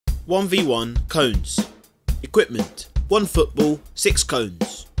1v1 cones. Equipment: 1 football, 6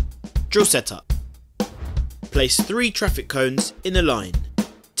 cones. Drill setup: place 3 traffic cones in a line.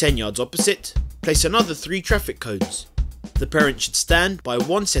 10 yards opposite, place another 3 traffic cones. The parent should stand by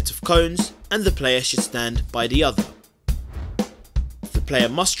one set of cones and the player should stand by the other. The player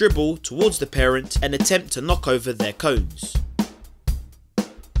must dribble towards the parent and attempt to knock over their cones.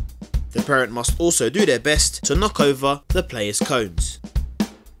 The parent must also do their best to knock over the player's cones.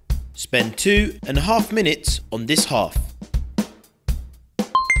 Spend 2.5 minutes on this half.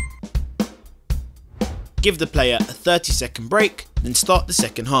 Give the player a 30-second break, then start the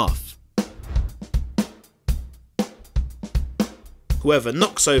second half. Whoever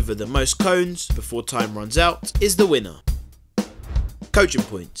knocks over the most cones before time runs out is the winner. Coaching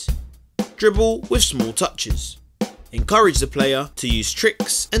points: dribble with small touches. Encourage the player to use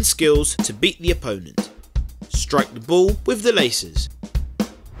tricks and skills to beat the opponent. Strike the ball with the laces.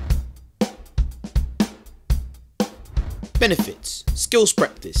 Benefits: skills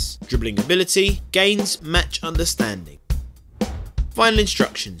practice, dribbling ability, gains match understanding. Final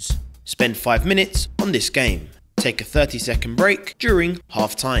instructions: spend 5 minutes on this game. Take a 30-second break during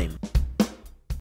half time.